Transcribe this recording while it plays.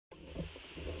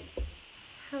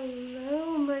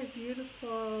Hello, my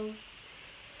beautifuls,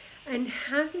 and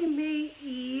happy May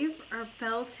Eve or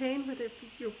Beltane, whether if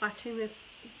you're watching this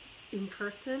in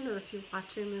person or if you're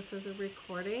watching this as a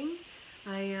recording.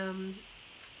 I'm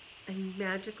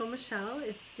Magical Michelle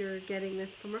if you're getting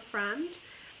this from a friend,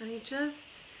 and I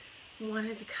just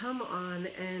wanted to come on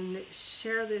and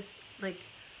share this like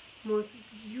most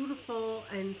beautiful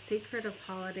and sacred of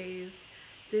holidays.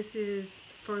 This is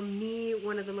for me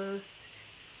one of the most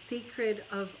sacred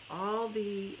of all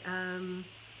the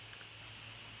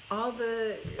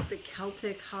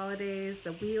Celtic holidays,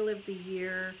 the Wheel of the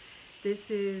Year. This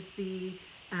is the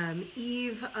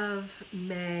eve of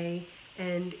May,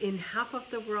 and in half of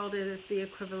the world it is the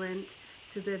equivalent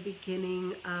to the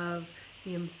beginning of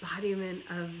the embodiment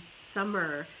of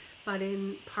summer, but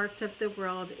in parts of the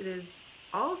world it is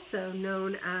also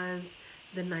known as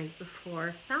the night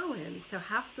before Samhain. So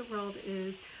half the world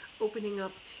is opening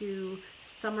up to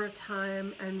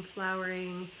summertime and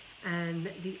flowering,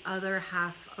 and the other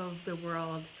half of the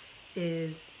world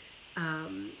is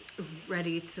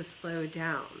ready to slow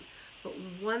down. But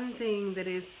one thing that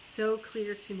is so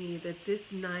clear to me, that this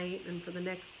night and for the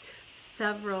next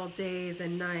several days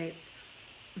and nights,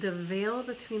 the veil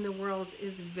between the worlds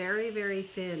is very, very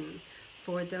thin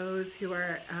for those who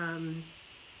are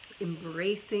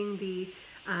embracing the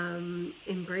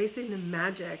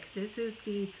magic. This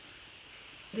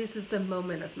is the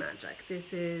moment of magic.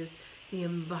 This is the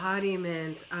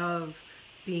embodiment of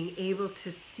being able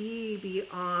to see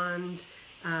beyond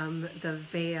the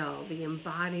veil, the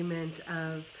embodiment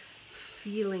of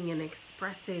feeling and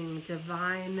expressing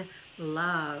divine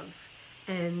love.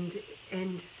 And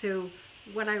so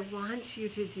what I want you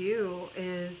to do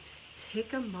is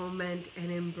take a moment and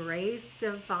embrace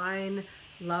divine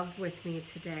love with me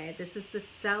today. This is the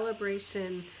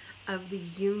celebration of the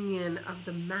union of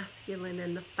the masculine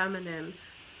and the feminine,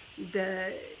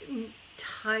 the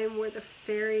time where the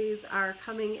fairies are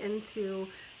coming into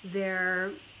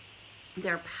their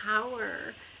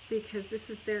power, because this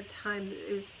is their time.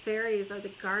 Fairies are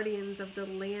the guardians of the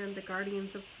land, the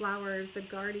guardians of flowers, the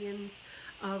guardians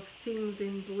of things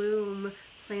in bloom,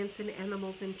 plants and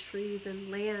animals and trees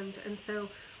and land. And so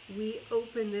we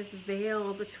open this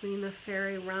veil between the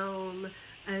fairy realm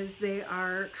as they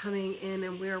are coming in,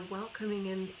 and we are welcoming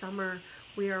in summer.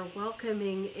 We are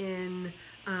welcoming in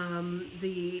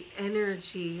the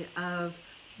energy of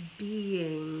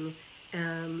being,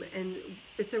 and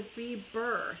it's a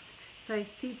rebirth. So I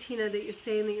see, Tina, that you're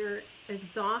saying that you're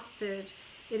exhausted.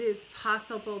 It is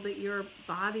possible that your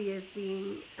body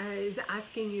is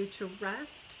asking you to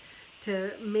rest,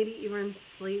 to maybe even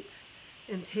sleep,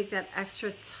 and take that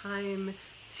extra time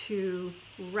to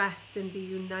rest and be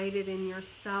united in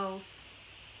yourself.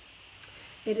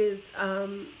 It is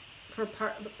for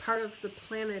part of the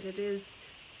planet, it is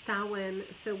Samhain,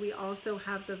 so we also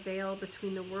have the veil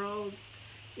between the worlds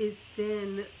is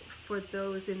thin for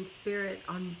those in spirit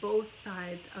on both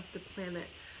sides of the planet.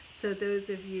 So those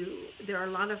of you, there are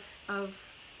a lot of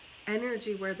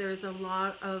energy where there's a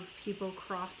lot of people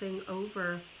crossing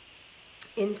over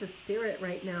into spirit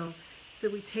right now. So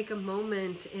we take a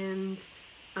moment and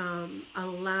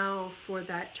allow for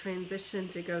that transition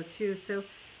to go too. So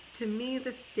to me,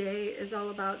 this day is all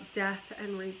about death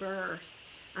and rebirth.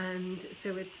 And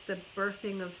so it's the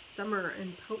birthing of summer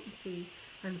and potency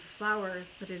and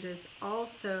flowers, but it is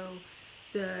also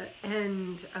the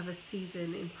end of a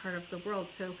season in part of the world.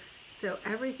 So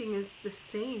everything is the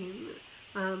same.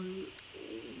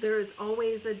 There is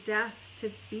always a death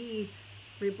to be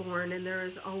reborn, and there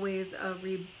is always a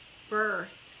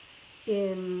rebirth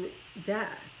in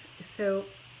death. So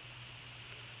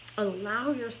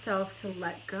allow yourself to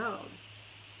let go.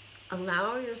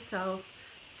 Allow yourself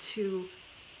to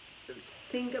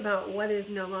think about what is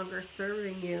no longer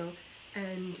serving you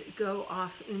and go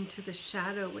off into the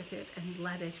shadow with it and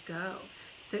let it go.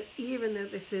 So even though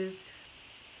this is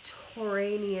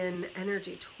Tauranian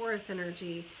energy, Taurus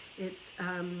energy, it's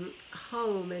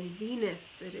home and Venus,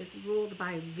 it is ruled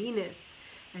by Venus,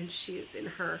 and she is in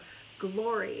her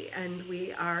glory, and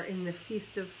we are in the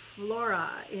feast of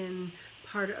Flora. In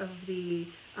part of the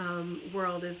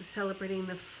world is celebrating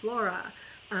the flora.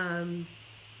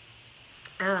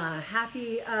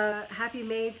 Happy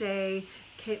May Day,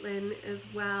 Caitlin, as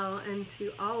well, and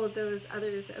to all of those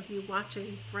others of you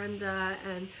watching, Brenda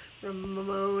and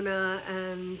Ramona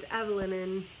and Evelyn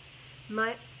and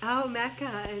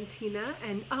Mecca and Tina,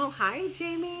 and hi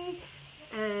Jamie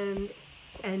and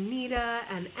Nita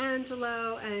and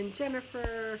Angelo and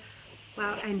Jennifer,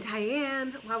 wow, and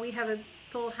Diane. Wow, we have a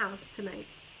full house tonight.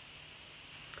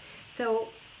 So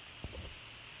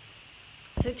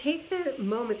take the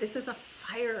moment. This is a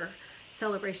fire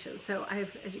celebration. So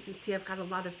as you can see, I've got a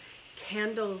lot of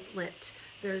candles lit.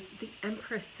 There's the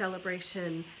Empress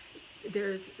celebration.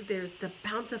 There's the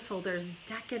bountiful. There's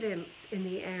decadence in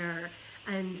the air,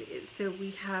 and so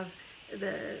we have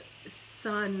the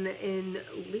sun in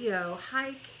Leo.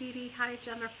 Hi, Katie. Hi,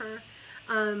 Jennifer.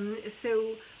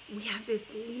 So we have this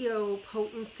Leo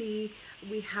potency.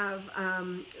 We have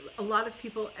a lot of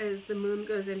people, as the moon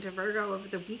goes into Virgo over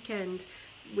the weekend,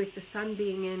 with the sun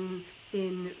being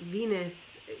in Venus,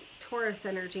 Taurus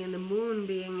energy, and the moon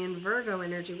being in Virgo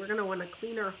energy, we're going to want to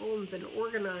clean our homes and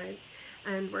organize,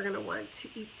 and we're going to want to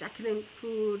eat decadent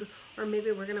food, or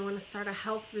maybe we're going to want to start a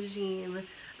health regime.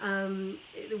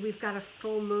 We've got a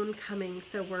full moon coming,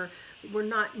 so we're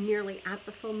not nearly at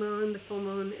the full moon. The full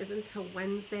moon is until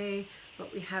Wednesday,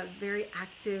 but we have very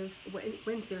active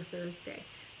Wednesday or Thursday.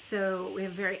 So we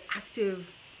have very active,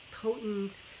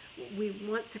 potent. We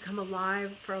want to come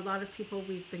alive. For a lot of people,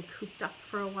 we've been cooped up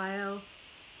for a while.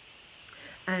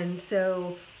 And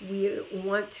so we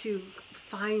want to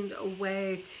find a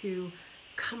way to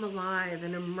come alive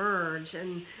and emerge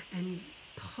and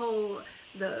pull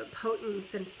the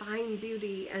potence and find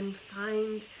beauty and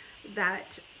find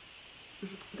that.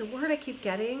 The word I keep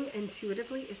getting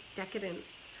intuitively is decadence.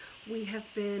 We have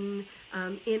been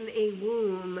in a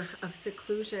womb of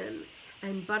seclusion,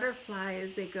 and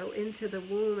butterflies, they go into the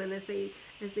womb, and as they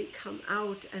come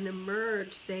out and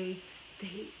emerge, they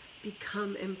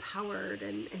become empowered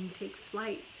and take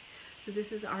flight. So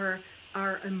this is our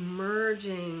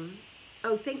emerging.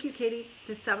 Oh, thank you, Katie.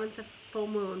 The 7th of full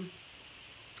moon.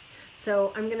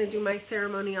 So I'm going to do my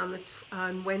ceremony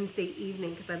on Wednesday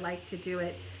evening, because I like to do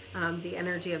it the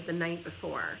energy of the night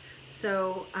before.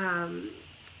 So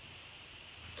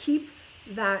keep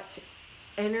that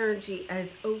energy as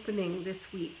opening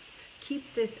this week.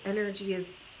 Keep this energy as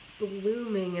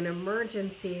blooming and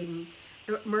emerging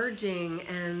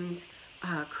and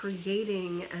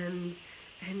creating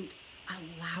and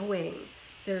allowing.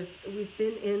 We've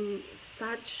been in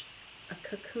such a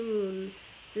cocoon.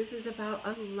 This is about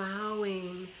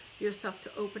allowing yourself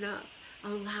to open up,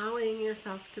 allowing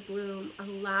yourself to bloom,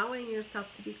 allowing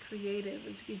yourself to be creative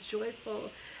and to be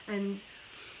joyful. And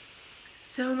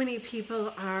so many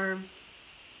people are,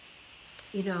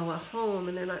 at home,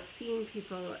 and they're not seeing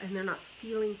people, and they're not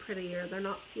feeling pretty, or they're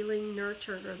not feeling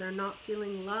nurtured, or they're not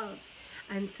feeling love.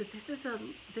 And so this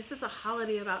is a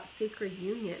holiday about sacred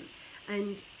union.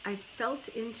 And I felt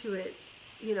into it,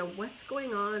 what's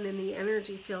going on in the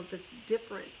energy field that's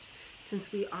different,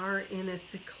 since we are in a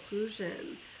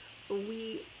seclusion.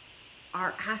 We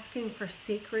are asking for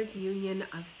sacred union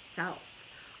of self,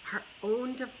 our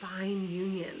own divine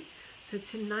union. So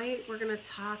tonight we're going to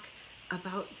talk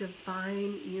about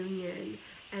divine union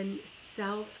and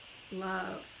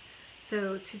self-love.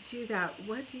 So to do that,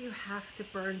 what do you have to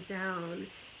burn down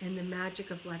in the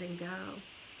magic of letting go?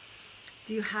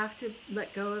 Do you have to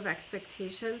let go of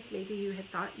expectations? Maybe you had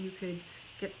thought you could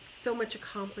get so much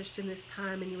accomplished in this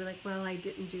time, and you were like, well, I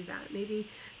didn't do that. Maybe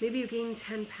you gained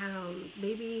 10 pounds.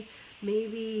 Maybe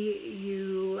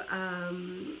you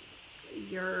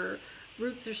your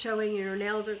roots are showing, your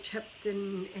nails are chipped,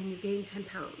 and you gained 10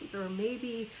 pounds. Or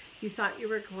maybe you thought you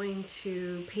were going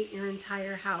to paint your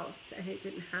entire house and it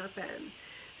didn't happen.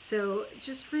 So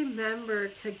just remember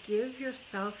to give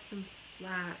yourself some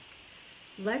slack.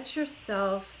 Let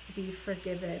yourself be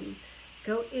forgiven.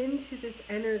 Go into this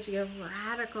energy of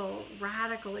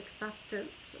radical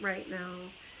acceptance right now.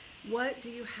 What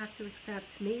do you have to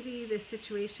accept? Maybe this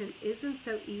situation isn't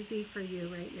so easy for you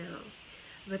right now,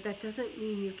 but that doesn't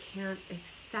mean you can't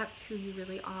accept who you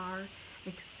really are.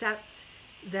 Accept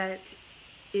that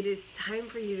it is time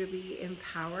for you to be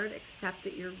empowered. Accept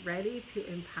that you're ready to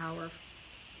empower.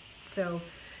 So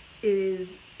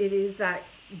it is that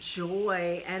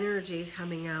joy energy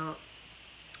coming out.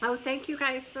 Oh, thank you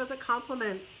guys for the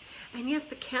compliments. And yes,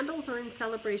 the candles are in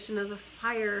celebration of the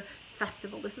fire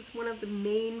festival. This is one of the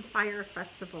main fire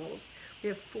festivals. We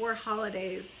have 4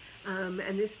 holidays, and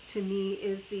this to me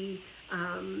is the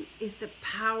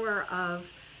power of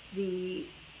the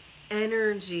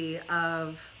energy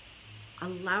of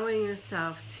allowing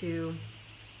yourself to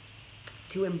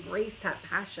embrace that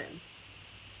passion,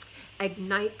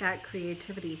 ignite that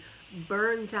creativity,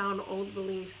 burn down old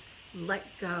beliefs, let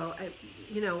go.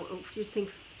 If you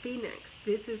think Phoenix,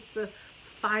 this is the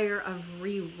fire of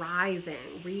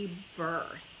re-rising,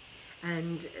 rebirth.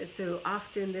 And so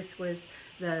often this was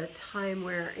the time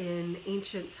where in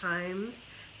ancient times,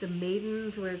 the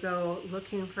maidens would go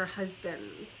looking for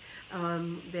husbands.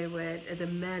 The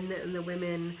men and the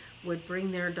women would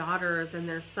bring their daughters and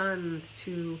their sons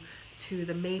to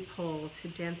the maypole, to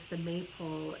dance the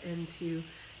maypole, and to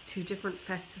to different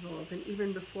festivals. And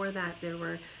even before that, there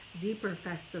were deeper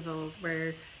festivals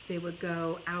where they would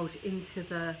go out into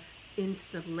the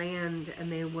land,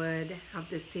 and they would have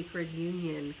this sacred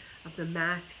union of the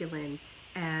masculine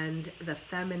and the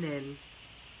feminine,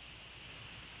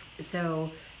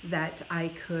 so that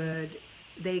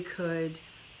they could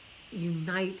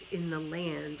unite in the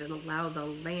land and allow the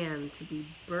land to be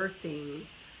birthing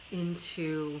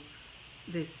into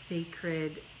this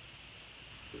sacred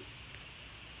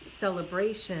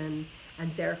celebration,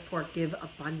 and therefore give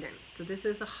abundance. So this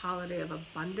is a holiday of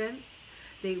abundance.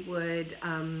 They would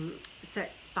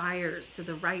set fires to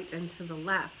the right and to the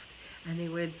left, and they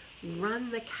would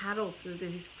run the cattle through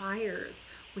these fires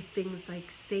with things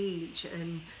like sage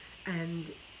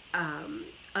and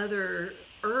other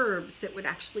herbs that would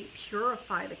actually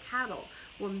purify the cattle.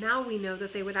 Well, now we know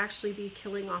that they would actually be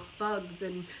killing off bugs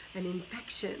and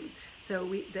infection. So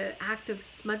the act of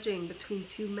smudging between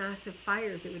two massive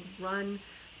fires, they would run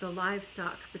the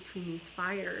livestock between these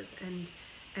fires,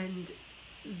 and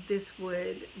this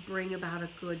would bring about a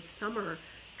good summer.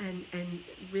 And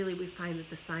really we find that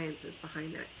the science is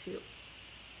behind that too.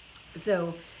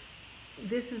 So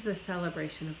this is a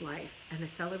celebration of life, and a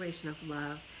celebration of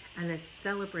love, and a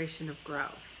celebration of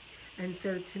growth. And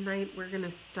so tonight we're going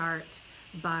to start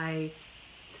by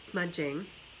smudging.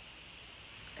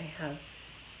 I have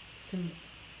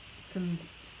some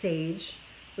sage,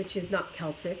 which is not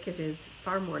Celtic. It is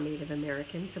far more Native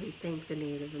American. So we thank the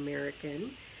Native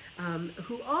American,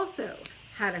 who also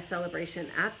had a celebration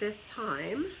at this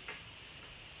time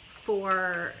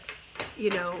for,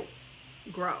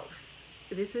 growth.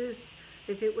 This is,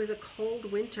 if it was a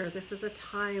cold winter, this is a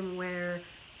time where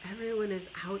everyone is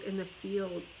out in the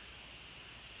fields.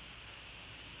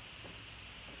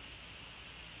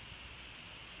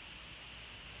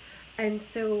 And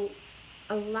so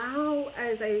allow,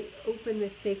 as I open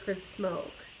this sacred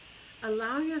smoke,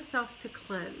 allow yourself to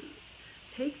cleanse.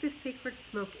 Take this sacred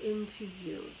smoke into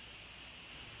you.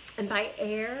 And by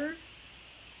air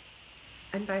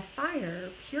and by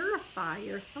fire, purify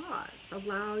your thoughts.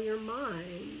 Allow your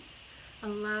mind,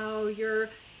 allow your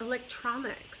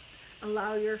electronics,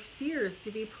 allow your fears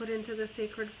to be put into the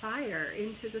sacred fire,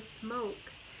 into the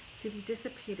smoke, to be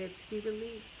dissipated, to be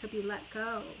released, to be let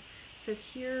go. So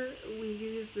here we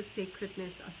use the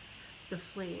sacredness of the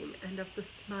flame and of the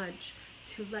smudge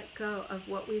to let go of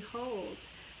what we hold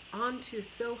onto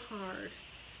so hard.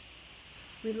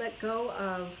 We let go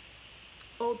of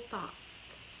old thoughts,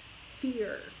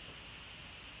 fears,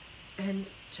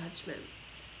 and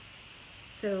judgments.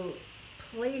 So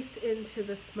place into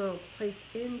the smoke, place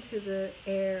into the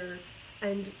air,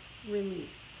 and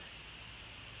release.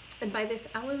 And by this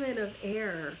element of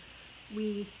air,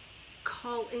 we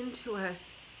call into us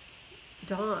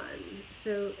dawn.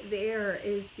 So the air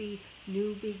is the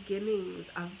new beginnings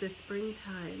of the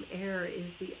springtime. Air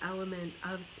is the element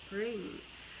of spring.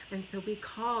 And so we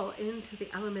call into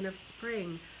the element of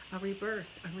spring a rebirth,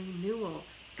 a renewal,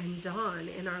 and dawn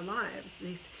in our lives,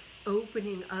 this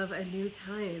opening of a new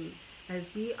time,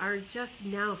 as we are just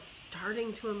now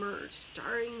starting to emerge,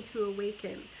 starting to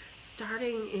awaken,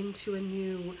 starting into a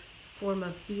new form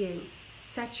of being.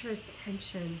 Set your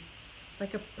attention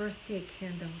like a birthday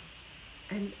candle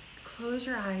and close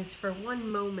your eyes for one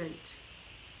moment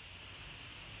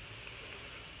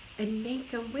and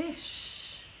make a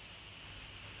wish.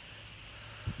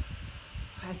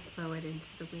 I blow it into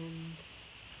the wind.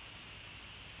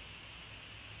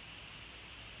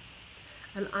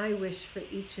 And I wish for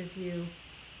each of you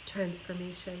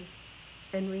transformation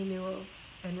and renewal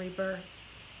and rebirth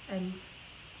and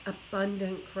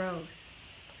abundant growth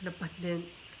and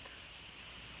abundance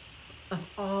of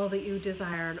all that you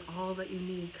desire and all that you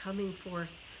need coming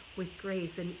forth with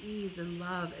grace and ease and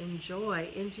love and joy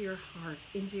into your heart,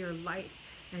 into your life,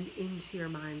 and into your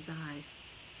mind's eye.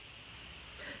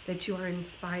 That you are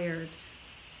inspired.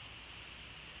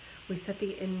 We set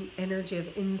the energy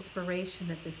of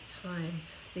inspiration at this time,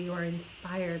 that you are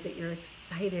inspired, that you're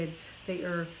excited, that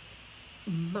your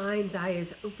mind's eye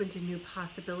is open to new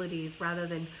possibilities rather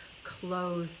than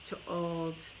closed to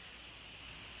old.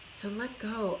 So let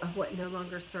go of what no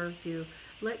longer serves you.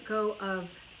 Let go of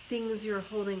things you're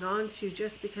holding on to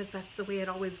just because that's the way it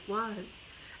always was,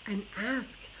 and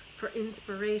ask for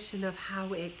inspiration of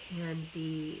how it can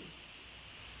be.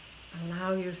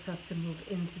 Allow yourself to move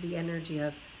into the energy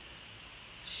of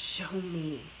show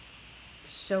me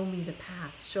the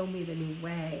path, show me the new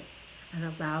way, and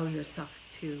allow yourself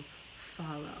to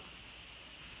follow.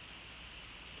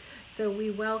 So we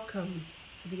welcome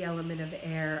the element of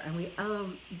air, and we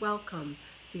welcome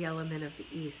the element of the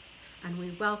east, and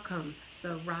we welcome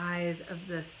the rise of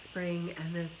the spring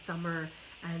and the summer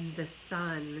and the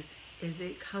sun as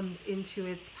it comes into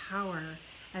its power,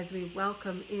 as we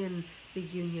welcome in the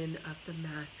union of the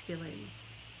masculine.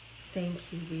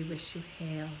 Thank you. We wish you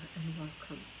hail and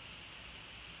welcome.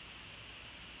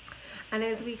 And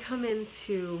as we come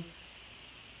into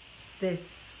this,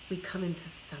 we come into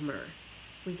summer.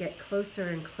 We get closer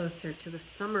and closer to the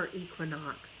summer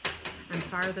equinox and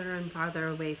farther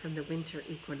away from the winter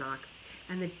equinox.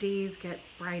 And the days get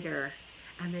brighter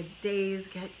and the days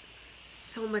get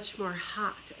so much more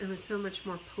hot and so much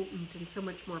more potent and so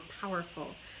much more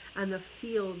powerful. And the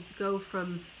fields go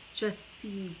from just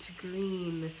seed to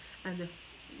green, and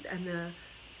the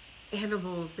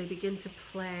animals, they begin to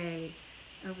play.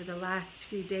 Over the last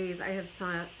few days, I have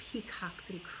saw peacocks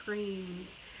and cranes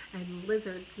and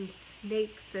lizards and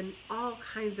snakes and all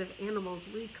kinds of animals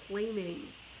reclaiming.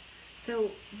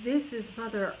 So this is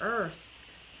Mother Earth's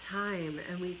time,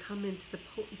 and we come into the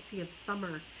potency of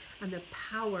summer and the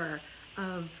power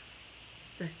of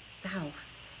the south.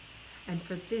 And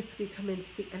for this, we come into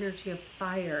the energy of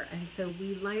fire. And so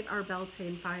we light our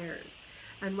Beltane fires.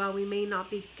 And while we may not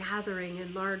be gathering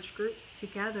in large groups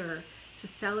together to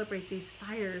celebrate these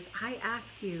fires, I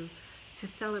ask you to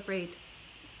celebrate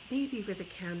maybe with a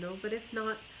candle, but if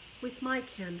not, with my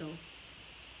candle.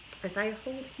 As I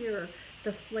hold here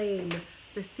the flame,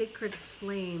 the sacred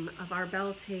flame of our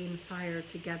Beltane fire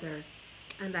together,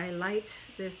 and I light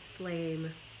this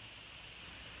flame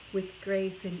with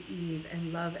grace and ease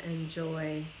and love and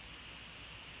joy.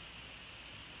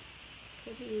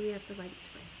 Okay, maybe we have to light it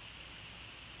twice.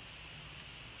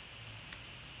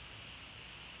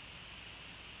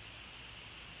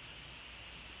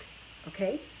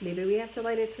 Okay, maybe we have to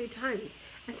light it 3 times.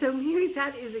 And so maybe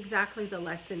that is exactly the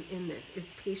lesson in this,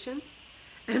 is patience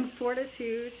and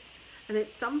fortitude, and that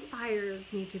some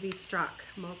fires need to be struck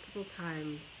multiple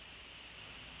times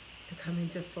to come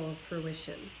into full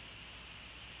fruition.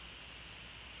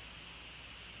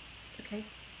 Okay?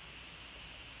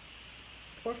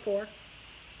 Or 4.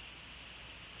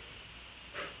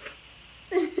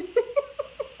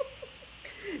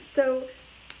 So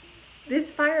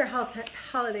this fire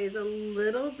holiday is a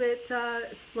little bit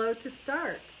slow to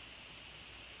start.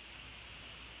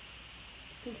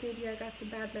 Do you think maybe I got some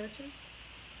bad matches?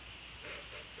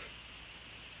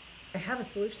 I have a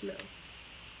solution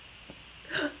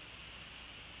though.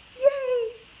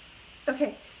 Yay!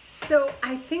 Okay, so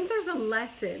I think there's a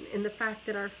lesson in the fact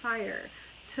that our fire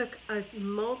took us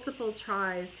multiple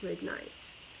tries to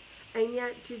ignite. And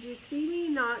yet, did you see me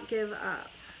not give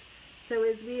up? So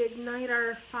as we ignite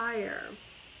our fire,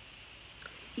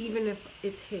 even if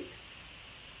it takes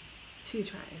 2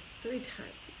 tries, 3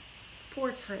 times,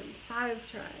 4 times,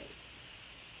 5 tries,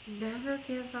 never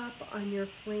give up on your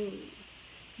flame.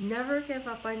 Never give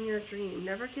up on your dream.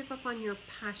 Never give up on your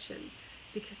passion,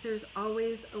 because there's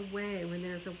always a way when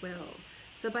there's a will.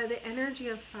 So by the energy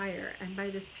of fire and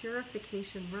by this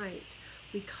purification rite,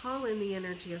 we call in the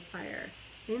energy of fire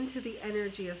into the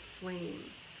energy of flame.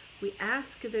 We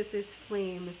ask that this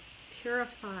flame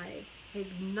purify,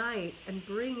 ignite, and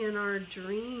bring in our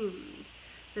dreams,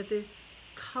 that this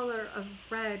color of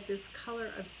red, this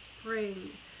color of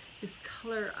spring, this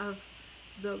color of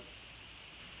the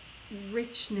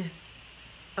richness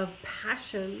of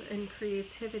passion and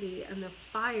creativity and the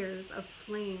fires of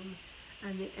flame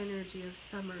and the energy of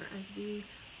summer, as we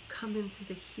come into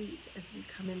the heat, as we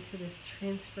come into this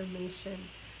transformation,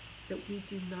 that we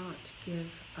do not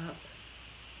give up,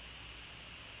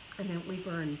 and that we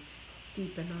burn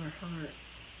deep in our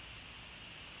hearts.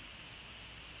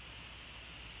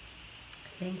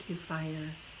 Thank you,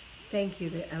 fire. Thank you,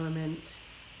 the element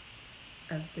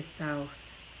of the south.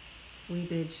 We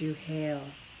bid you hail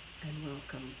and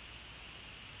welcome.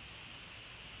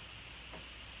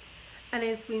 And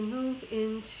as we move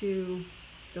into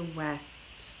the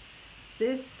west,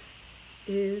 this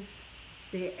is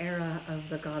the era of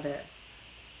the goddess.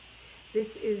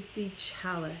 This is the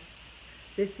chalice.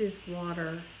 This is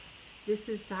water. This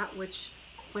is that which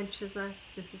quenches us.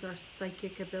 This is our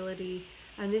psychic ability.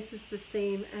 And this is the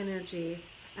same energy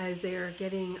as they are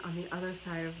getting on the other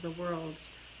side of the world.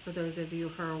 For those of you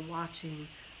who are watching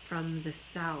from the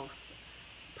south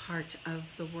part of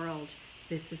the world,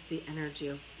 this is the energy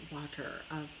of water,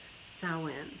 of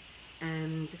Samhain.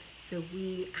 And so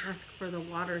we ask for the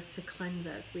waters to cleanse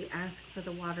us. We ask for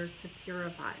the waters to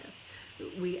purify us.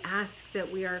 We ask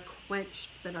that we are quenched,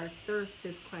 that our thirst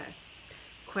is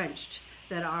quenched,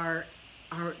 that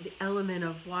the element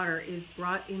of water is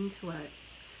brought into us,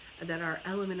 that our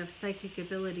element of psychic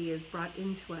ability is brought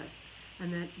into us,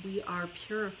 and that we are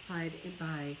purified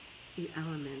by the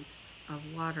element of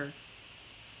water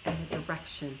and the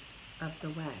direction of the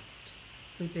west.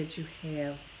 We bid you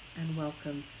hail and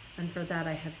welcome. And for that,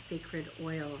 I have sacred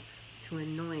oil to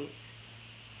anoint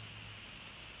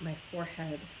my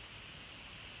forehead.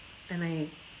 And I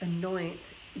anoint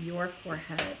your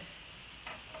forehead.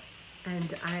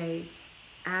 And I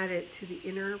add it to the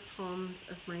inner palms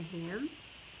of my hands.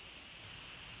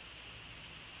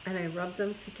 And I rub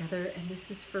them together, and this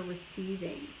is for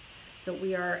receiving, that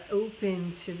we are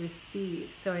open to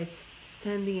receive. So I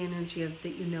send the energy of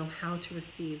that you know how to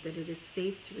receive, that it is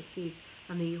safe to receive,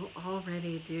 and that you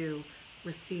already do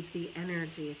receive the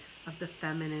energy of the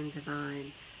feminine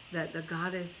divine, that the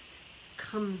goddess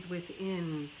comes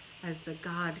within as the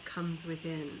God comes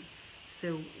within.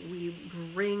 So we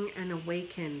bring and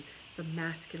awaken the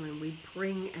masculine, we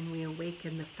bring and we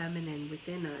awaken the feminine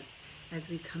within us as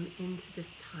we come into this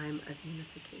time of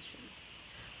unification.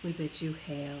 We bid you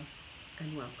hail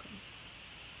and welcome.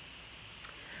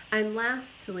 And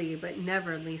lastly, but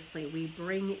never leastly, we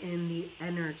bring in the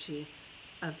energy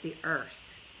of the earth,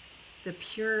 the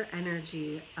pure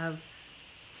energy of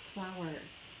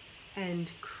flowers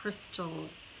and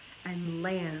crystals and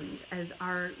land, as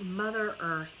our Mother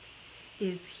Earth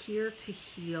is here to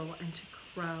heal and to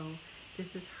grow.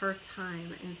 This is her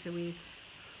time, and so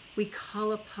we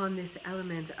call upon this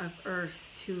element of earth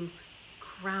to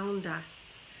ground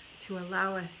us, to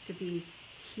allow us to be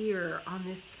here on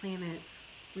this planet,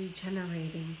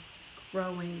 regenerating,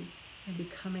 growing, and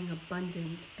becoming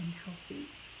abundant and healthy.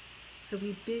 So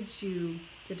we bid you,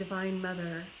 the Divine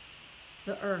Mother,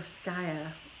 the Earth, Gaia,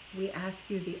 we ask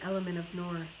you, the element of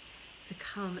North, to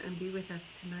come and be with us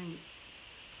tonight.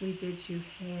 We bid you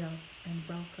hail and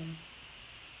welcome.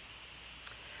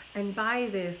 And by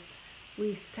this,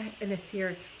 we set an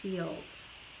etheric field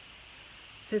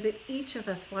so that each of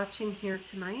us watching here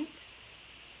tonight,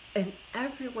 and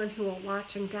everyone who will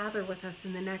watch and gather with us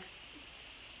in the next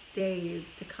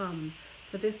days to come,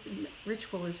 for this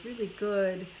ritual is really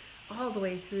good all the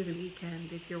way through the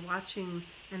weekend. If you're watching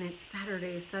and it's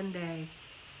Saturday, Sunday,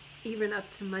 even up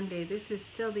to Monday, this is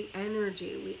still the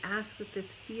energy. We ask that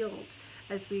this field,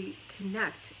 as we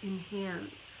connect in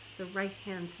hands, the right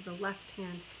hand to the left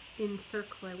hand in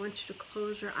circle, I want you to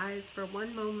close your eyes for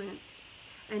one moment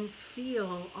and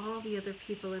feel all the other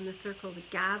people in the circle, the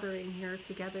gathering here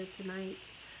together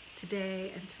tonight,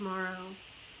 today, and tomorrow,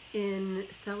 in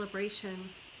celebration,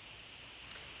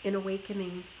 in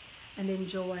awakening, and in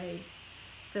joy.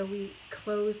 So we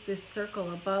close this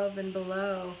circle above and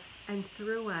below and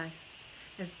through us,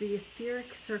 as the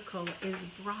etheric circle is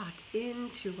brought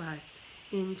into us,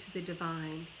 into the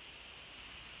divine.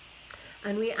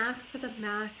 And we ask for the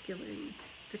masculine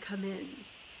to come in.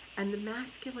 And the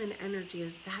masculine energy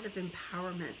is that of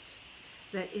empowerment,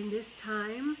 that in this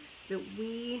time that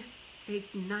we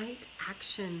ignite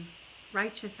action,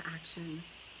 righteous action.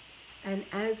 And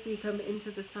as we come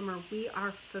into the summer, we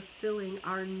are fulfilling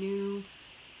our new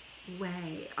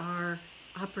way, our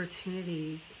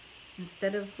opportunities.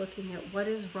 Instead of looking at what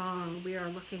is wrong, we are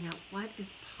looking at what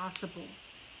is possible.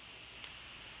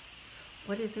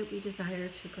 What is it we desire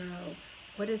to grow?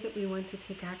 What is it we want to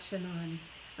take action on?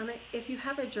 And if you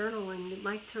have a journal and you'd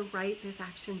like to write this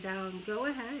action down, go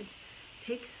ahead.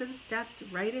 Take some steps,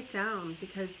 write it down,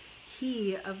 because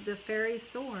he of the fairy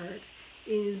sword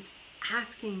is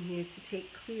asking you to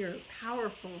take clear,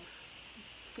 powerful,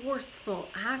 forceful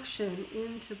action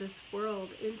into this world,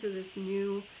 into this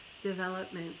new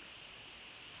development.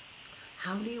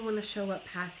 How do you want to show up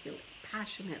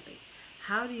passionately?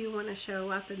 How do you want to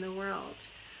show up in the world?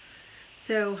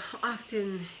 So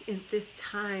often in this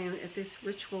time, at this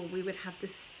ritual, we would have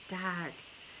this stag,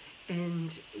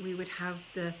 and we would have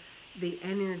the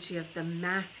energy of the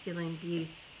masculine be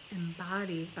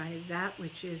embodied by that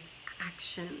which is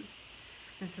action.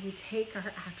 And so we take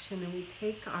our action and we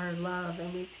take our love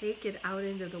and we take it out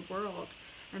into the world.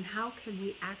 And how can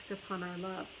we act upon our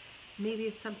love? Maybe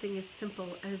it's something as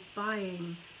simple as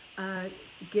buying a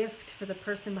gift for the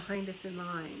person behind us in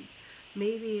line.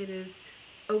 Maybe it is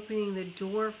opening the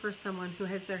door for someone who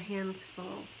has their hands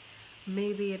full.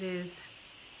 Maybe it is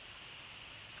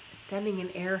sending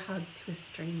an air hug to a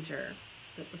stranger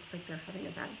that looks like they're having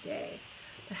a bad day.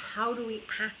 But how do we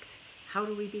act? How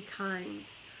do we be kind?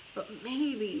 But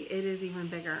maybe it is even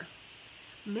bigger.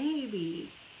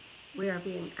 Maybe we are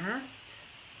being asked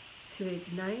to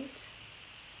ignite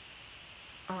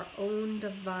our own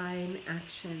divine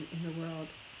action in the world.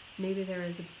 Maybe there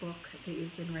is a book that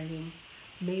you've been writing.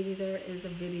 Maybe there is a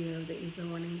video that you've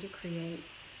been wanting to create.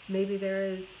 Maybe there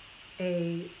is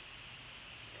a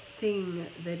thing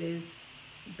that has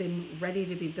been ready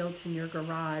to be built in your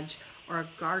garage, or a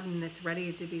garden that's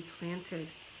ready to be planted.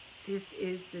 This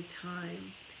is the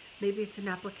time. Maybe it's an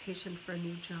application for a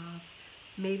new job.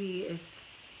 Maybe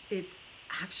it's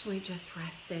actually just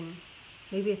resting.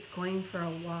 Maybe it's going for a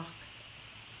walk.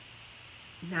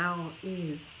 Now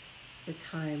is the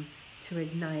time to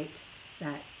ignite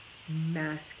that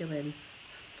masculine,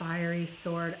 fiery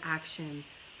sword action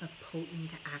of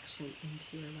potent action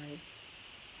into your life.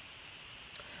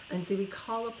 And so we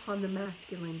call upon the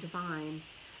masculine divine,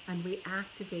 and we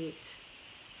activate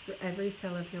through every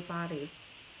cell of your body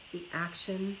the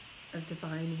action of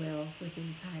divine will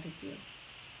within inside of you.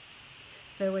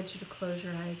 So I want you to close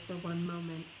your eyes for one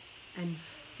moment and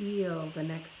feel the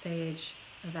next stage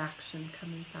of action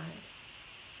come inside.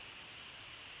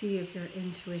 See if your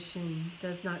intuition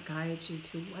does not guide you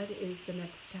to what is the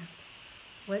next step.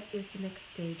 What is the next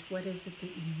stage? What is it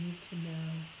that you need to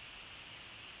know?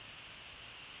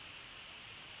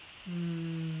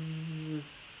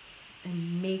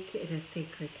 And make it a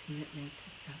sacred commitment to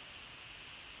self.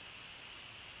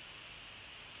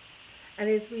 And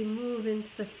as we move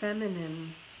into the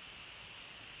feminine,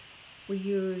 we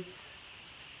use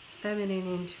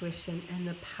feminine intuition and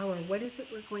the power. What is it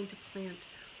we're going to plant?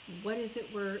 What is it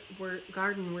we're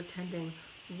garden we're tending?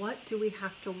 What do we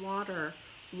have to water?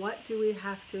 What do we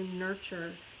have to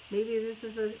nurture? Maybe this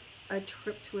is a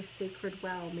trip to a sacred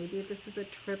well. Maybe this is a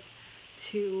trip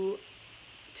to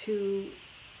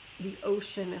the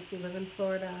ocean if you live in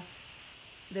Florida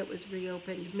that was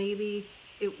reopened. Maybe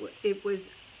it was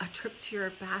a trip to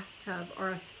your bathtub or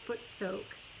a foot soak.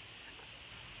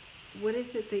 What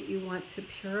is it that you want to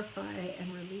purify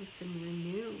and release and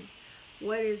renew?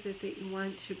 What is it that you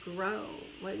want to grow?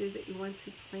 What is it you want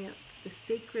to plant? The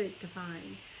sacred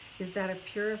divine is that of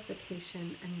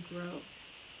purification and growth.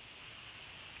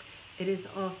 It is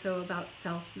also about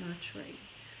self-nurturing.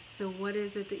 So what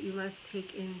is it that you must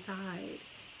take inside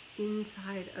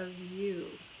of you?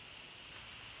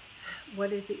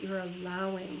 What is it you're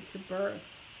allowing to birth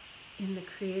in the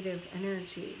creative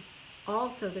energy?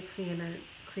 Also the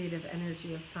creative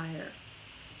energy of fire.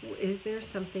 Is there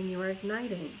something you're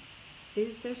igniting?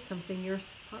 Is there something you're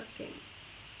sparking?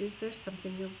 Is there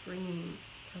something you're bringing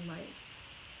to life?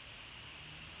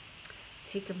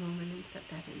 Take a moment and set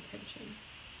that intention.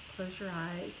 Close your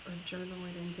eyes or journal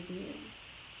it into being.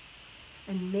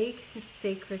 And make the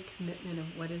sacred commitment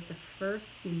of what is the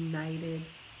first united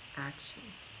action.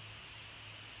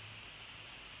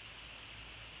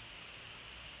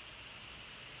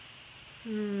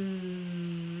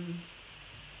 And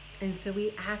so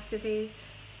we activate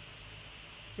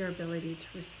your ability to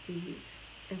receive.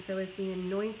 And so as we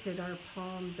anointed our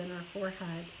palms and our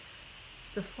forehead,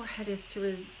 the forehead is to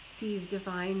receive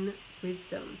divine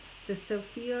wisdom. The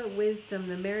Sophia wisdom,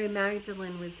 the Mary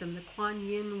Magdalene wisdom, the Kuan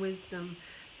Yin wisdom,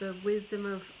 the wisdom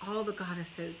of all the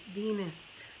goddesses, Venus,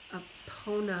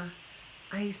 Apona,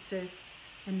 Isis,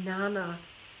 Inanna.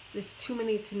 There's too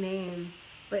many to name,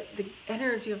 but the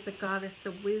energy of the goddess,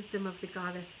 the wisdom of the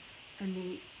goddess, and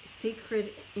the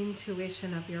sacred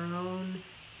intuition of your own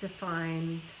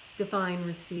divine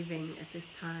receiving at this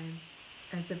time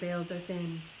as the veils are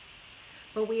thin.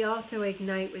 But we also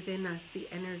ignite within us the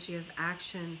energy of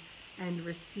action and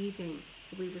receiving.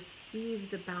 We receive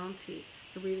the bounty,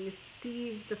 that we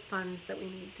receive the funds that we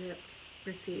need to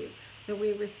receive, that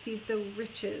we receive the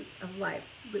riches of life,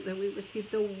 that we receive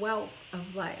the wealth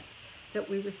of life, that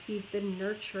we receive the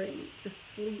nurturing, the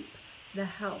sleep, the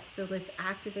health. So let's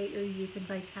activate your youth and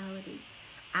vitality.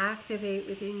 Activate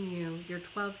within you your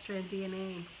 12-strand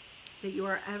DNA, that you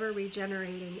are ever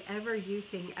regenerating, ever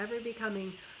youthing, ever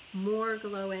becoming more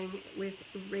glowing with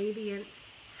radiant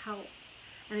health.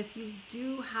 And if you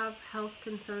do have health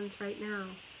concerns right now,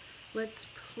 let's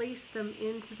place them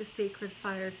into the sacred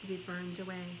fire to be burned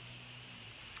away.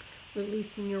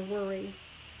 Releasing your worry,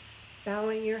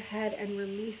 bowing your head and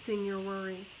releasing your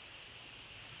worry.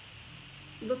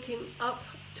 Looking up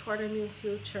toward a new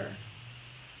future,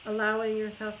 allowing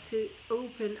yourself to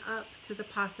open up to the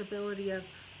possibility of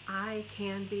I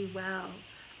can be well,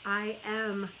 I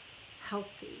am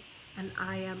healthy, and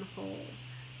I am whole.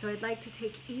 So I'd like to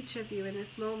take each of you in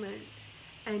this moment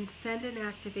and send an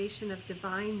activation of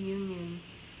divine union,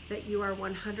 that you are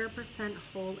 100%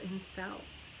 whole in self,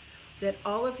 that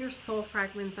all of your soul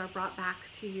fragments are brought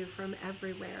back to you from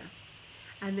everywhere,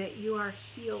 and that you are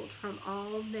healed from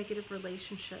all negative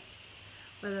relationships,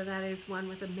 whether that is one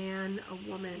with a man, a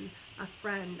woman, a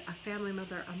friend, a family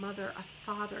member, a mother, a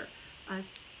father, a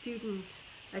student,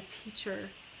 a teacher,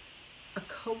 a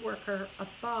co-worker, a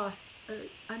boss, an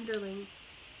underling,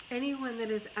 anyone that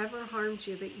has ever harmed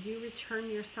you, that you return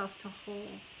yourself to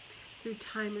whole through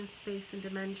time and space and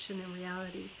dimension and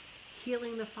reality,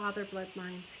 healing the father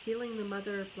bloodlines, healing the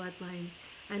mother bloodlines,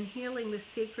 and healing the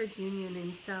sacred union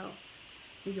in self.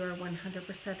 You are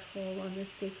 100% whole on this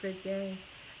sacred day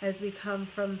as we come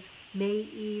from May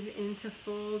Eve into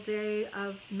full day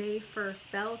of May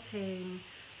 1st, Beltane,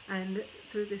 and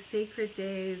through the sacred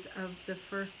days of the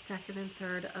 1st, 2nd, and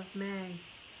 3rd of May.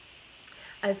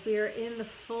 As we are in the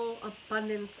full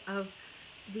abundance of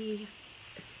the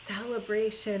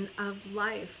celebration of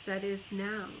life that is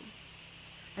now,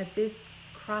 at this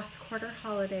cross-quarter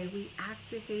holiday, we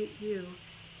activate you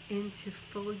into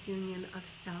full union of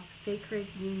self, sacred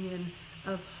union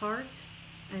of heart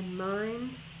and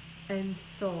mind and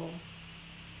soul.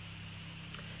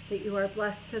 That you are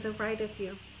blessed to the right of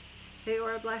you, that you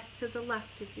are blessed to the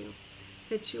left of you,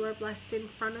 that you are blessed in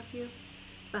front of you,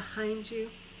 behind you,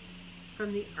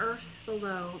 from the earth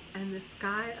below and the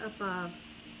sky above,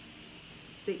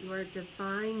 that you are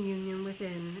divine union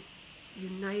within,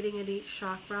 uniting at each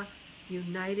chakra,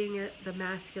 uniting at the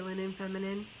masculine and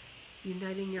feminine,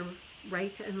 uniting your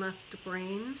right and left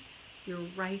brain, your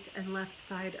right and left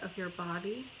side of your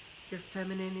body, your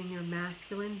feminine and your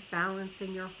masculine,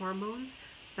 balancing your hormones,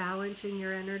 balancing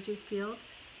your energy field,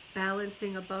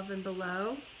 balancing above and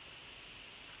below,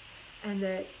 and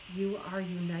that you are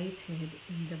united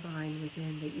in divine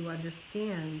within, that you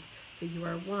understand that you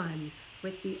are one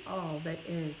with the all that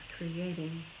is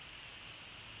creating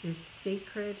this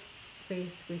sacred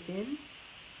space within,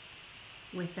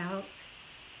 without,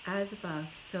 as above,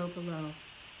 so below,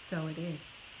 so it is.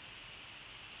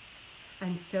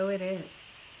 And so it is.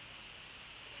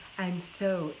 And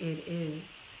so it is.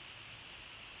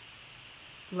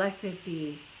 Blessed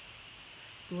be,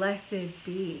 blessed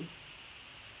be,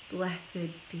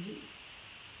 blessed be.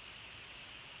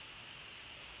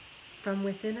 From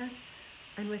within us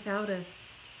and without us,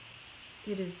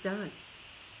 it is done.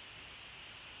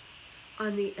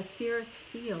 On the etheric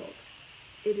field,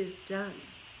 it is done.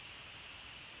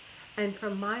 And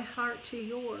from my heart to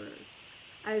yours,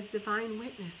 as divine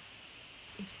witness,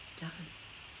 it is done.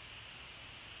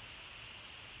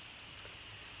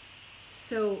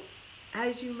 So,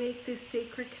 as you make this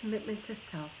sacred commitment to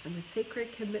self and the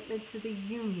sacred commitment to the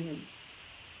union,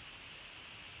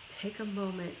 take a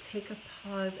moment, take a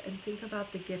pause, and think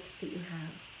about the gifts that you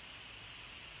have.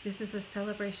 This is a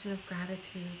celebration of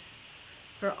gratitude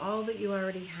for all that you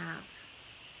already have,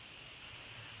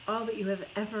 all that you have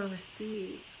ever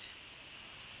received,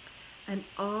 and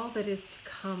all that is to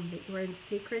come, that you are in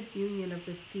sacred union of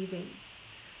receiving,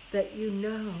 that you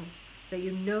know, that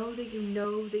you know, that you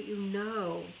know, that you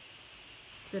know,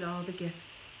 that all the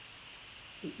gifts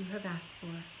that you have asked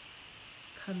for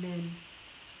come in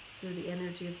through the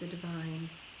energy of the divine,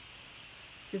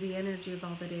 through the energy of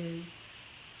all that is,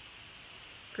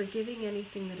 forgiving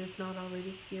anything that is not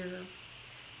already here,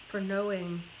 for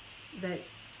knowing that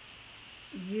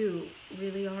you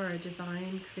really are a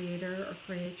divine creator or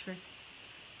creatrix,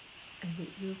 and that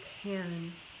you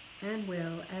can and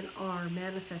will and are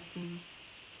manifesting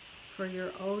for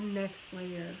your own next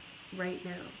layer right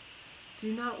now.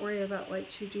 Do not worry about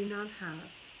what you do not have.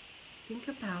 Think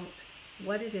about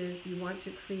what it is you want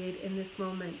to create in this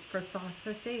moment for thoughts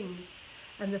or things.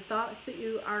 And the thoughts that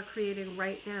you are creating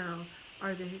right now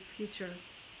are the future.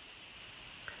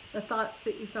 The thoughts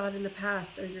that you thought in the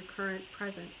past are your current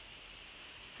present.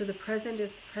 So the present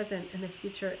is the present, and the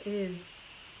future is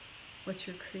what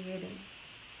you're creating.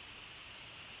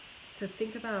 So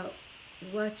think about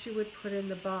what you would put in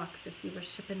the box if you were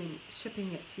shipping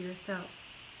it to yourself.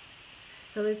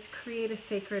 So let's create a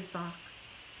sacred box.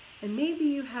 And maybe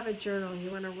you have a journal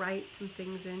you want to write some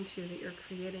things into that you're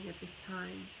creating at this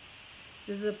time.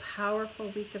 This is a powerful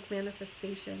week of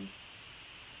manifestation.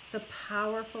 It's a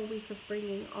powerful week of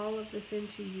bringing all of this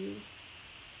into you.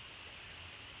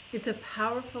 It's a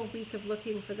powerful week of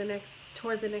looking for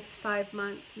toward the next 5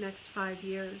 months, next 5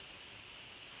 years.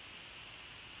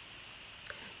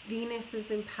 Venus is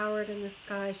empowered in the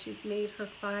sky. She's made her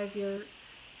 5-year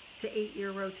to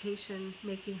 8-year rotation,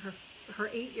 making her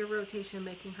 8-year rotation,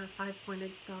 making her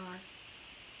 5-pointed star.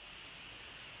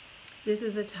 This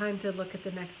is a time to look at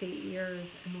the next 8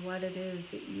 years and what it is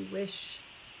that you wish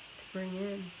to bring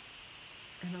in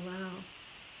and allow.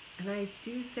 And I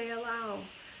do say allow,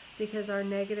 because our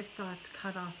negative thoughts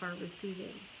cut off our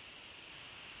receiving.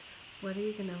 What are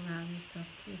you going to allow yourself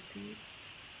to receive?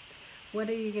 What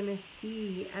are you going to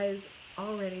see as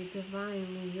already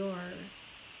divinely yours?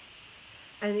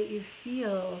 And that you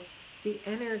feel the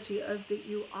energy of that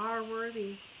you are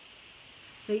worthy,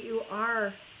 that you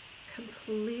are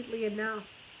completely enough,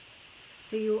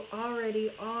 that you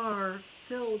already are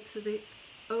filled to the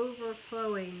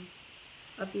overflowing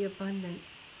of the abundance.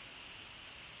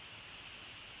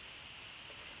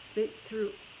 That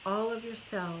through all of your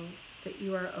cells that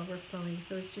you are overflowing.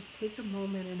 So it's just take a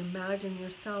moment and imagine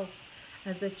yourself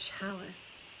as a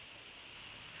chalice,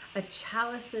 a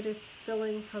chalice that is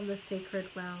filling from the sacred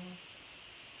wells.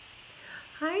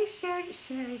 Hi, Sherry.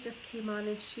 Sherry just came on,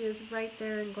 and she is right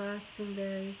there in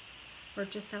Glastonbury, or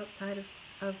just outside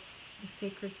of the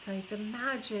sacred sites.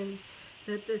 Imagine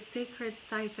that the sacred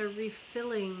sites are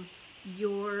refilling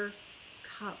your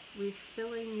cup,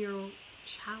 refilling your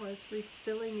chalice,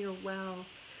 refilling your well,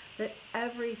 that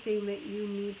everything that you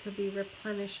need to be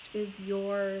replenished is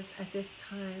yours at this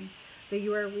time, that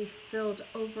you are refilled,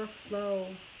 overflow,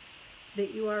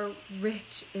 that you are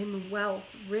rich in wealth,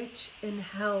 rich in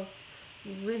health,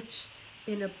 rich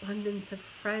in abundance of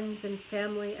friends and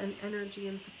family and energy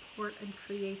and support and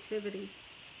creativity,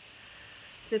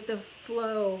 that the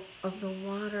flow of the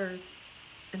waters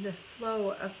and the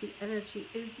flow of the energy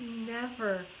is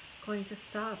never going to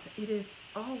stop. It is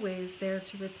always there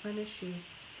to replenish you.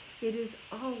 It is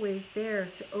always there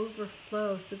to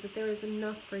overflow, so that there is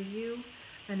enough for you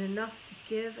and enough to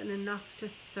give and enough to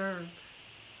serve.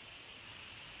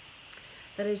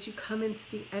 That as you come into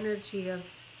the energy of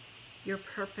your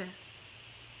purpose,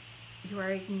 you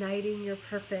are igniting your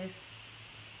purpose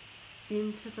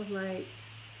into the light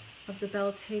of the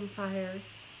Beltane fires,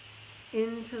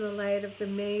 into the light of the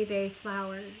May Day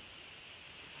flowers,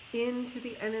 into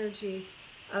the energy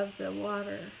of the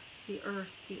water, the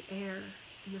earth, the air,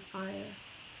 and the fire.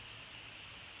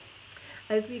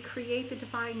 As we create the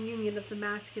divine union of the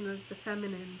masculine and of the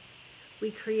feminine,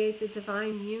 we create the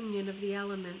divine union of the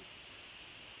elements: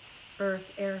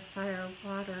 earth, air, fire,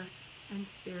 water, and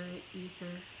spirit,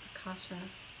 ether, akasha,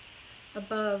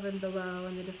 above and below,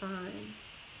 and the divine.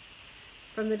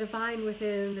 From the divine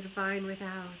within, the divine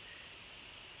without.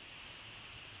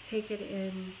 Take it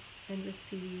in and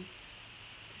receive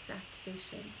this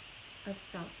activation of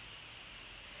self.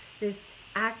 This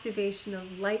activation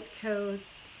of light codes,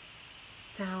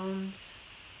 sound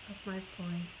of my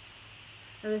voice,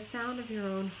 and the sound of your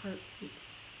own heartbeat,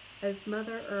 as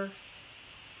Mother Earth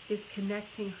is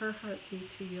connecting her heartbeat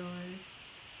to yours.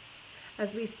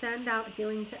 As we send out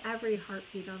healing to every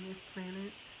heartbeat on this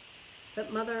planet,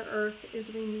 that Mother Earth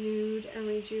is renewed and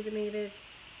rejuvenated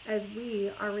as we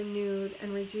are renewed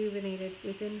and rejuvenated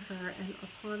within her and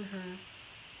upon her.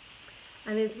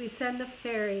 And as we send the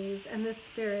fairies and the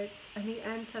spirits and the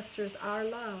ancestors our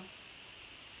love,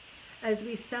 as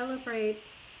we celebrate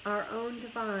our own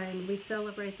divine, we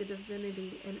celebrate the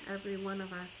divinity in every one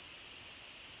of us.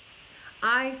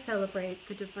 I celebrate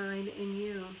the divine in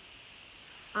you.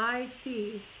 I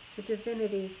see the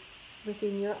divinity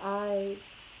within your eyes,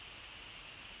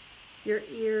 your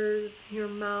ears, your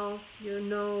mouth, your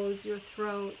nose, your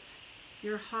throat,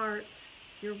 your heart,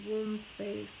 your womb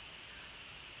space,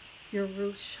 your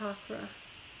root chakra.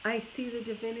 I see the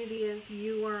divinity as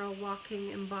you are a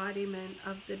walking embodiment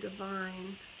of the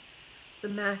divine, the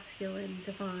masculine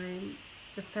divine,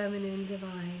 the feminine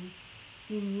divine,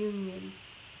 in union.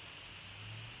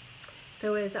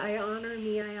 So as I honor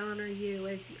me, I honor you.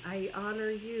 As I honor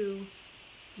you,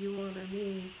 you honor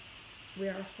me. We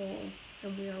are whole,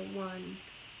 and we are one,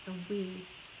 and we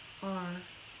are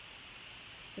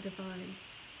the divine.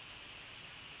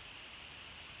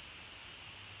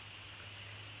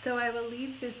 So I will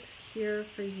leave this here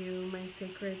for you, my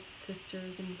sacred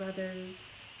sisters and brothers,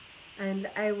 and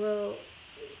I will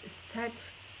set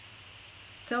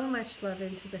so much love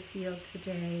into the field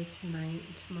today, tonight,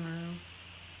 and tomorrow.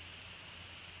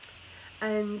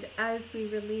 And as we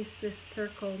release this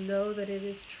circle, know that it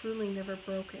is truly never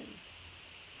broken.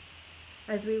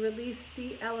 As we release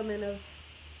the element of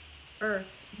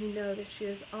earth, we know that she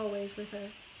is always with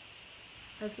us.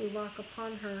 As we walk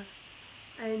upon her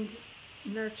and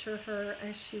nurture her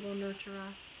as she will nurture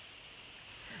us.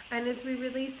 And as we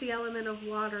release the element of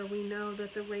water, we know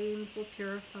that the rains will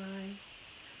purify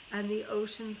and the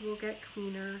oceans will get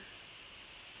cleaner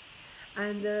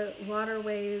and the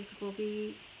waterways will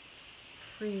be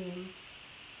freeing.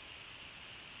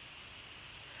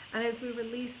 And as we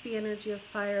release the energy of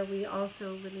fire, we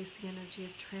also release the energy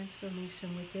of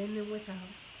transformation within and without.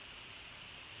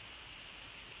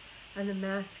 And the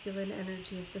masculine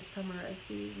energy of the summer as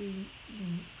we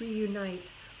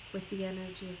reunite with the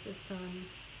energy of the sun.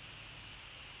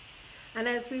 And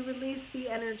as we release the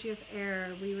energy of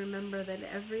air, we remember that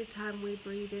every time we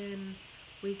breathe in,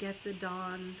 we get the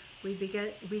dawn, we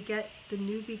get the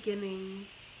new beginnings.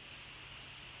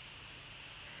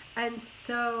 And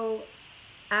so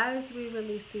as we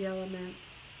release the elements,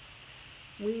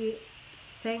 we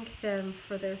thank them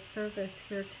for their service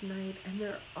here tonight, and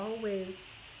they're always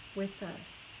with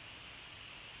us.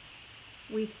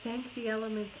 We thank the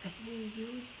elements and we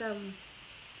use them.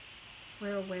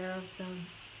 We're aware of them.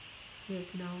 We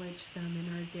acknowledge them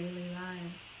in our daily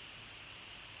lives.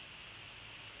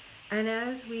 And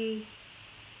as we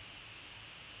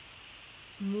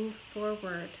move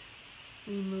forward.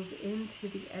 We move into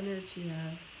the energy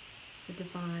of the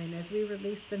divine. As we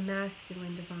release the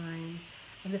masculine divine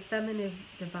and the feminine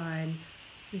divine,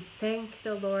 we thank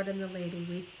the Lord and the Lady.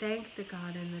 We thank the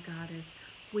God and the Goddess.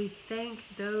 We thank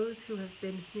those who have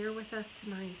been here with us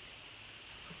tonight.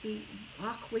 We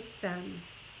walk with them.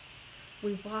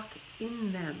 We walk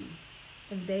in them,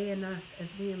 and they in us,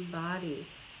 as we embody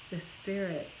the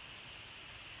Spirit,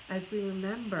 as we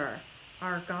remember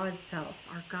our God self,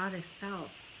 our Goddess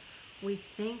self. We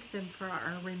thank them for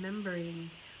our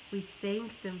remembering. We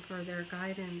thank them for their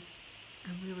guidance,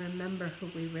 and we remember who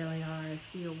we really are as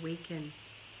we awaken.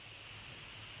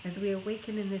 As we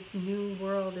awaken in this new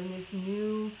world, in this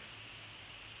new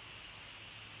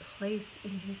place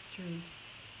in history.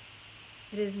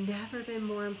 It has never been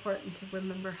more important to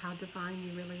remember how divine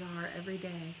you really are every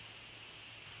day,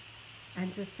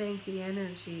 and to thank the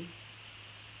energy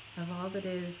of all that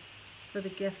is, for the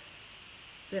gifts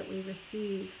that we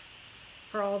receive,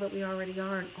 for all that we already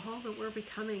are and all that we're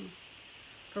becoming.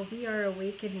 For we are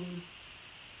awakening,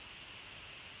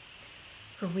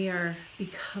 for we are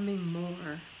becoming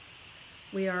more.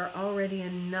 We are already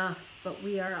enough, but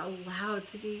we are allowed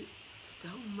to be so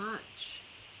much.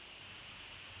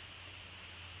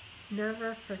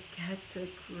 Never forget to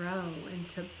grow and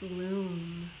to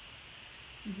bloom.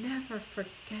 Never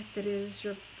forget that it is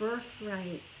your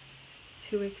birthright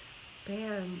to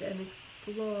expand and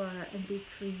explore and be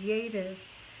creative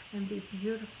and be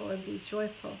beautiful and be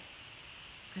joyful.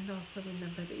 And also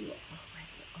remember that you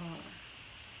already are.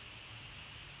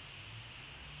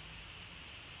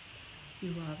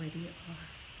 You already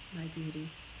are, my beauty.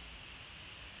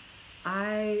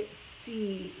 I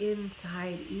see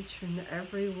inside each and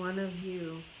every one of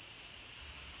you.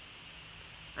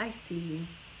 I see you.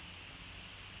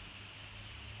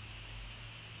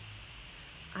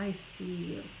 I see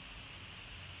you.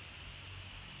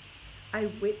 I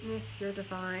witness your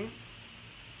divine,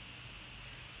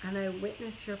 and I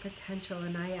witness your potential,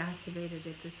 and I activate it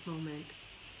at this moment.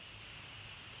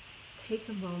 Take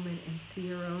a moment and see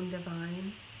your own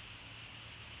divine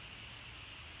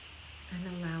and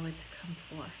allow it to come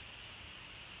forth.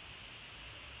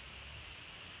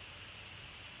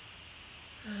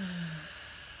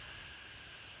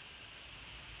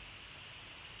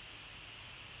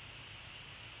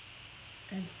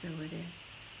 And so it is.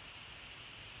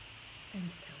 And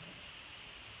so it is.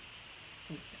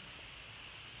 And so it is.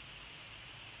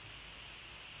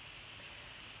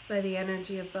 By the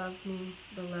energy above me,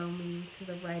 below me, to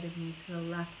the right of me, to the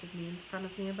left of me, in front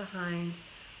of me and behind,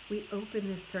 we open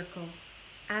this circle.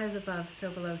 As above, so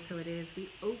below, so it is. We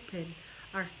open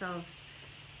ourselves,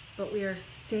 but we are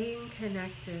staying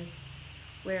connected.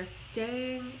 We are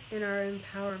staying in our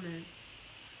empowerment.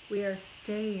 We are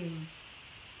staying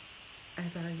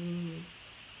as our union.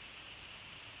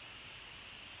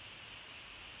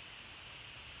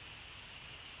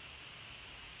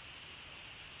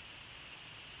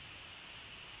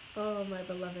 Oh, my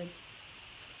beloveds,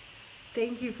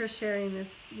 thank you for sharing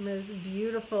this most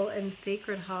beautiful and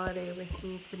sacred holiday with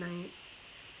me tonight,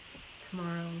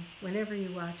 tomorrow, whenever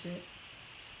you watch it.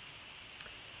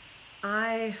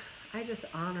 I just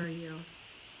honor you.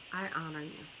 I honor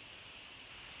you.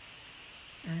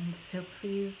 And so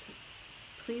please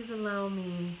allow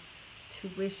me to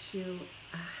wish you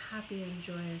a happy and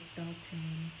joyous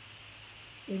Beltane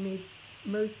in a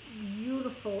most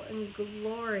beautiful and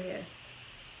glorious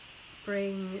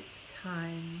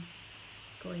springtime,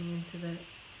 going into the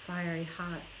fiery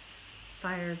hot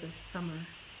fires of summer.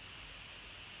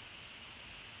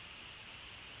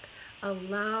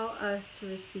 Allow us to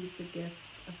receive the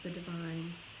gifts of the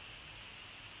divine.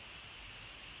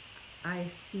 I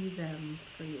see them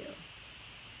for you.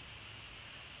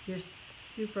 You're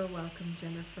super welcome,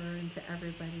 Jennifer, and to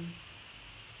everybody.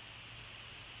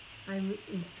 I'm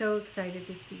so excited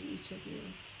to see each of you.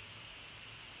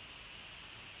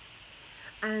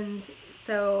 And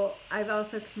so I've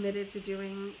also committed to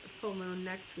doing full moon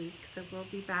next week. So we'll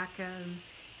be back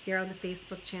here on the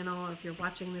Facebook channel, or if you're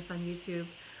watching this on YouTube,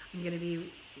 I'm going to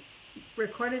be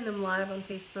recording them live on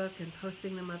Facebook and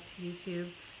posting them up to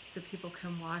YouTube so people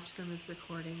can watch them as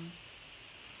recordings.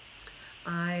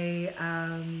 I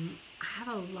have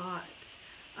a lot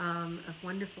of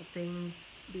wonderful things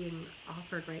being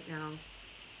offered right now.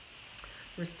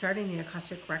 We're starting the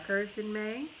Akashic Records in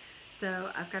May.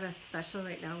 So I've got a special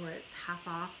right now where it's half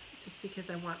off, just because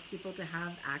I want people to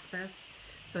have access.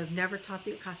 So I've never taught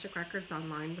the Akashic Records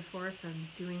online before, so I'm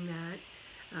doing that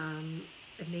and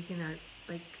making that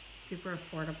like super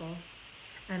affordable.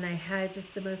 And I had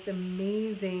just the most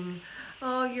amazing,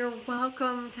 oh, you're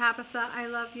welcome, Tabitha, I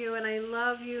love you, and I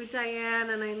love you,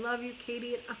 Diane, and I love you,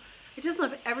 Katie. I just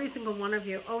love every single one of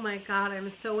you. Oh my God,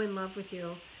 I'm so in love with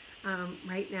you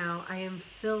right now. I am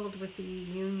filled with the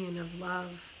union of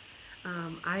love.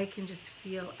 I can just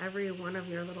feel every one of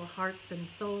your little hearts and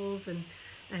souls, and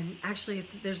actually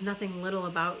there's nothing little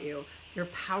about you. Your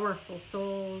powerful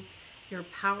souls, your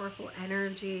powerful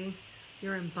energy,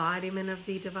 your embodiment of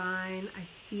the divine. I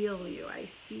feel you, I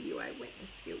see you, I witness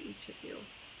you, each of you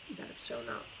that have shown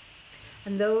up.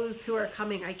 And those who are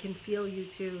coming, I can feel you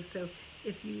too. So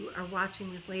if you are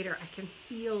watching this later, I can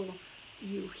feel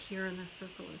you here in the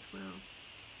circle as well.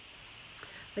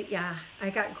 But yeah, I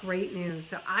got great news.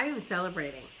 So I am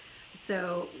celebrating.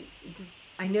 So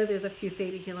I know there's a few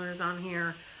theta healers on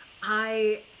here.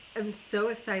 I am so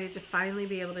excited to finally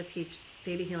be able to teach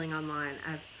theta healing online.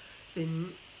 I've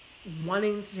been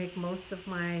wanting to take most of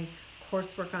my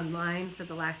coursework online for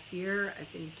the last year.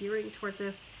 I've been gearing toward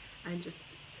this, and just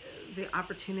the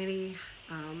opportunity.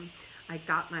 I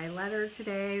got my letter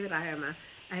today that I am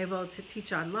able to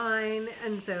teach online,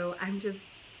 and so I'm just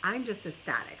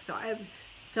ecstatic. So I have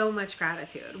so much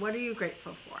gratitude. What are you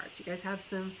grateful for? Do you guys have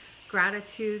some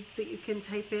gratitudes that you can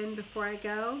type in before I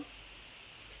go?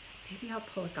 Maybe I'll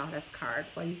pull a goddess card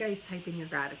while you guys type in your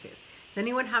gratitudes. Does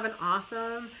anyone have an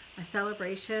awesome, a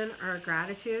celebration, or a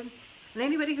gratitude? And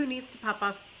anybody who needs to pop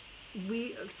off,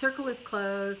 circle is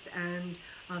closed, and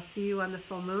I'll see you on the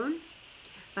full moon.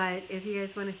 But if you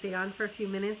guys want to stay on for a few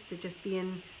minutes to just be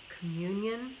in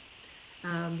communion,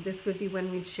 this would be when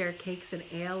we'd share cakes and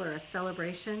ale, or a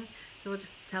celebration. So we'll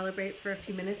just celebrate for a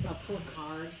few minutes. I'll pull a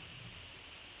card.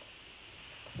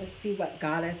 Let's see what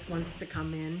goddess wants to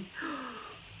come in.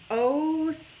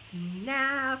 Oh,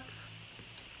 snap.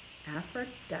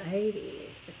 Aphrodite,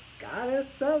 the goddess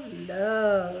of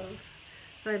love.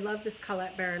 So I love this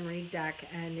Colette Baron Reed deck,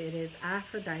 and it is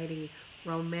Aphrodite,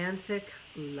 romantic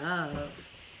love.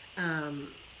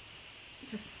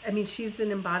 I mean, she's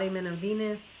an embodiment of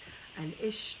Venus and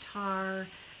Ishtar,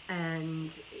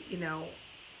 and, you know,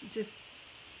 just,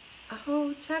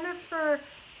 oh, Jennifer,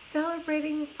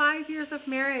 celebrating 5 years of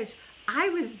marriage. I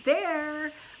was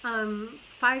there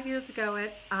 5 years ago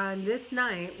on this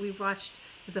night. We watched,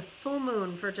 it was a full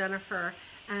moon for Jennifer,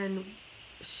 and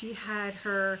she had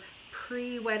her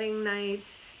pre-wedding night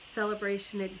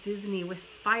celebration at Disney with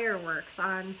fireworks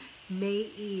on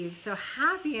May Eve. So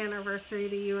happy anniversary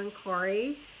to you and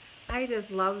Corey. I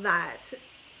just love that.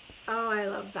 Oh, I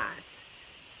love that.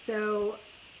 So,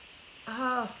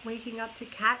 oh, waking up to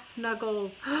cat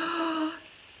snuggles.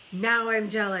 Now I'm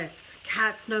jealous.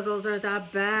 Cat snuggles are the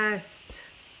best.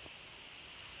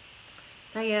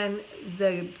 Diane,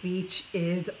 the beach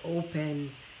is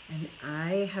open, and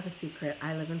I have a secret.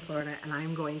 I live in Florida, and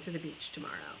I'm going to the beach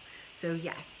tomorrow. So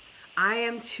yes, I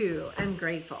am too. I'm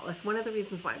grateful. That's one of the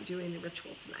reasons why I'm doing the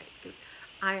ritual tonight, because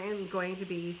I am going to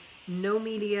be no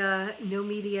media,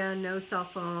 no cell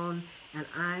phone, and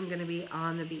I'm going to be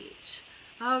on the beach.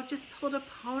 Oh, just pulled a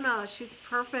Pona. She's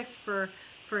perfect for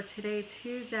today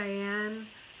too, Diane.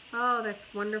 Oh, that's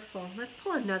wonderful. Let's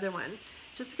pull another one.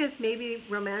 Just because maybe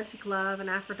romantic love and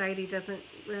Aphrodite doesn't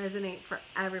resonate for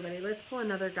everybody. Let's pull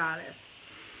another goddess.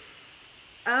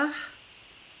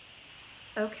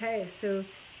 Okay, so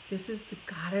this is the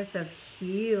goddess of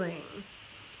healing.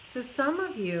 So some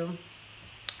of you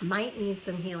might need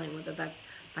some healing, whether that's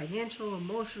financial,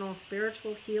 emotional,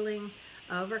 spiritual healing,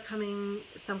 overcoming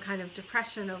some kind of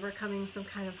depression, overcoming some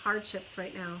kind of hardships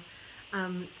right now.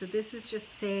 So this is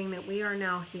just saying that we are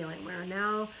now healing. We are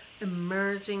now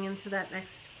emerging into that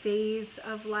next phase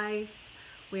of life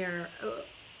where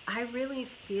I really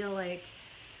feel like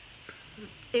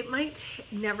it might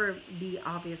never be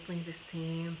obviously the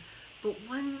same, but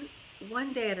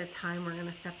one day at a time we're going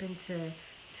to step into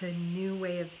a new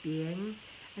way of being.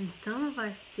 And some of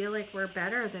us feel like we're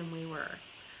better than we were.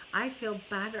 I feel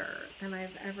better than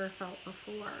I've ever felt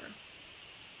before.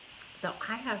 So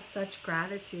I have such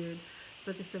gratitude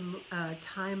for this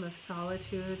time of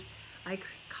solitude. I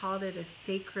called it a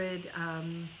sacred,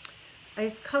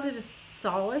 I called it a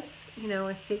solace, you know,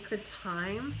 a sacred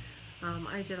time.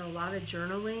 I did a lot of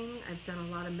journaling. I've done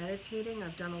a lot of meditating.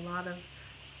 I've done a lot of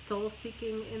soul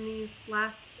seeking in these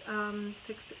last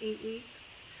 6-8 weeks.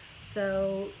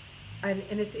 So, and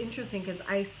it's interesting because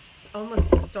I almost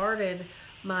started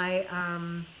my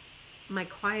my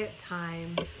quiet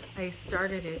time. I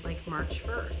started it like March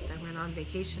 1st. I went on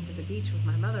vacation to the beach with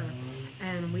my mother,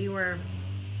 and we were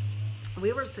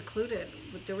secluded.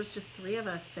 There was just 3 of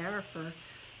us there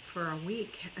for a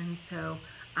week, and so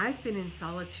I've been in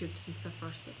solitude since the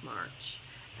 1st of March,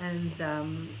 and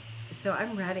so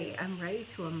I'm ready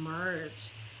to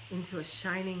emerge into a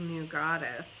shining new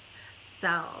goddess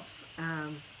self,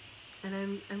 and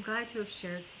I'm glad to have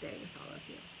shared today with all of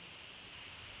you.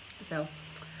 So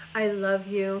I love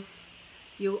you.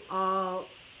 You all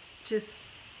just,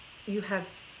 you have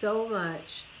so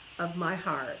much of my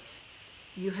heart.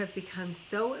 You have become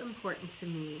so important to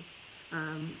me.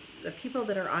 The people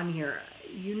that are on here,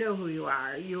 you know who you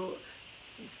are.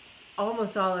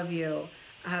 Almost all of you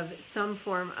have some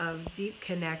form of deep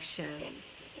connection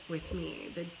with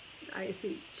me. I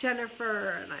see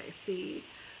Jennifer, and I see,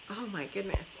 oh my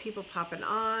goodness, people popping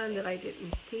on that I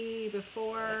didn't see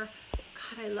before.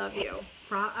 God, I love you.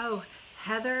 Oh,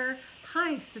 Heather.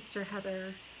 Hi, Sister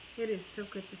Heather. It is so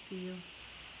good to see you.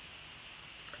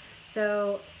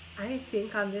 So I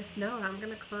think on this note, I'm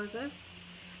going to close us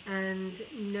and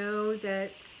know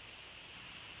that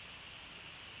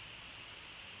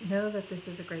this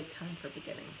is a great time for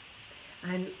beginnings.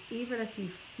 And even if you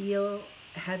feel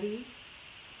heavy,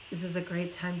 this is a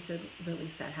great time to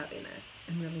release that heaviness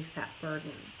and release that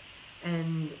burden.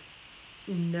 And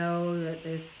know that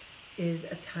this is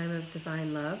a time of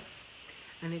divine love.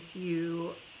 And if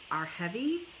you are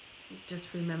heavy,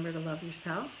 just remember to love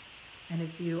yourself. And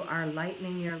if you are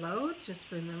lightening your load,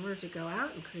 just remember to go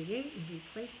out and create and be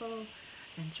playful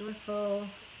and joyful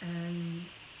and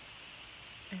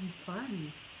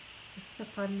fun. This is a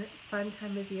fun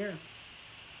time of year.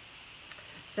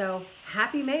 So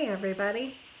happy May,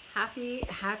 everybody. Happy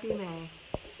May.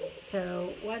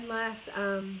 So one last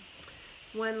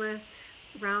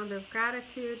round of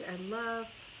gratitude and love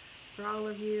for all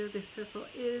of you. This circle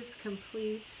is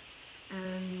complete,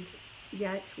 and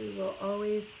yet we will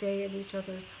always stay in each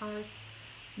other's hearts.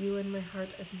 You in my heart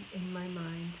and in my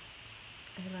mind.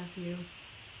 I love you.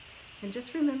 And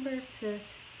just remember to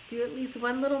do at least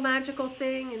one little magical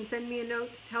thing and send me a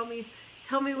note to tell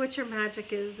me what your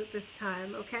magic is at this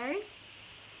time, okay?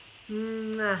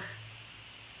 Mwah.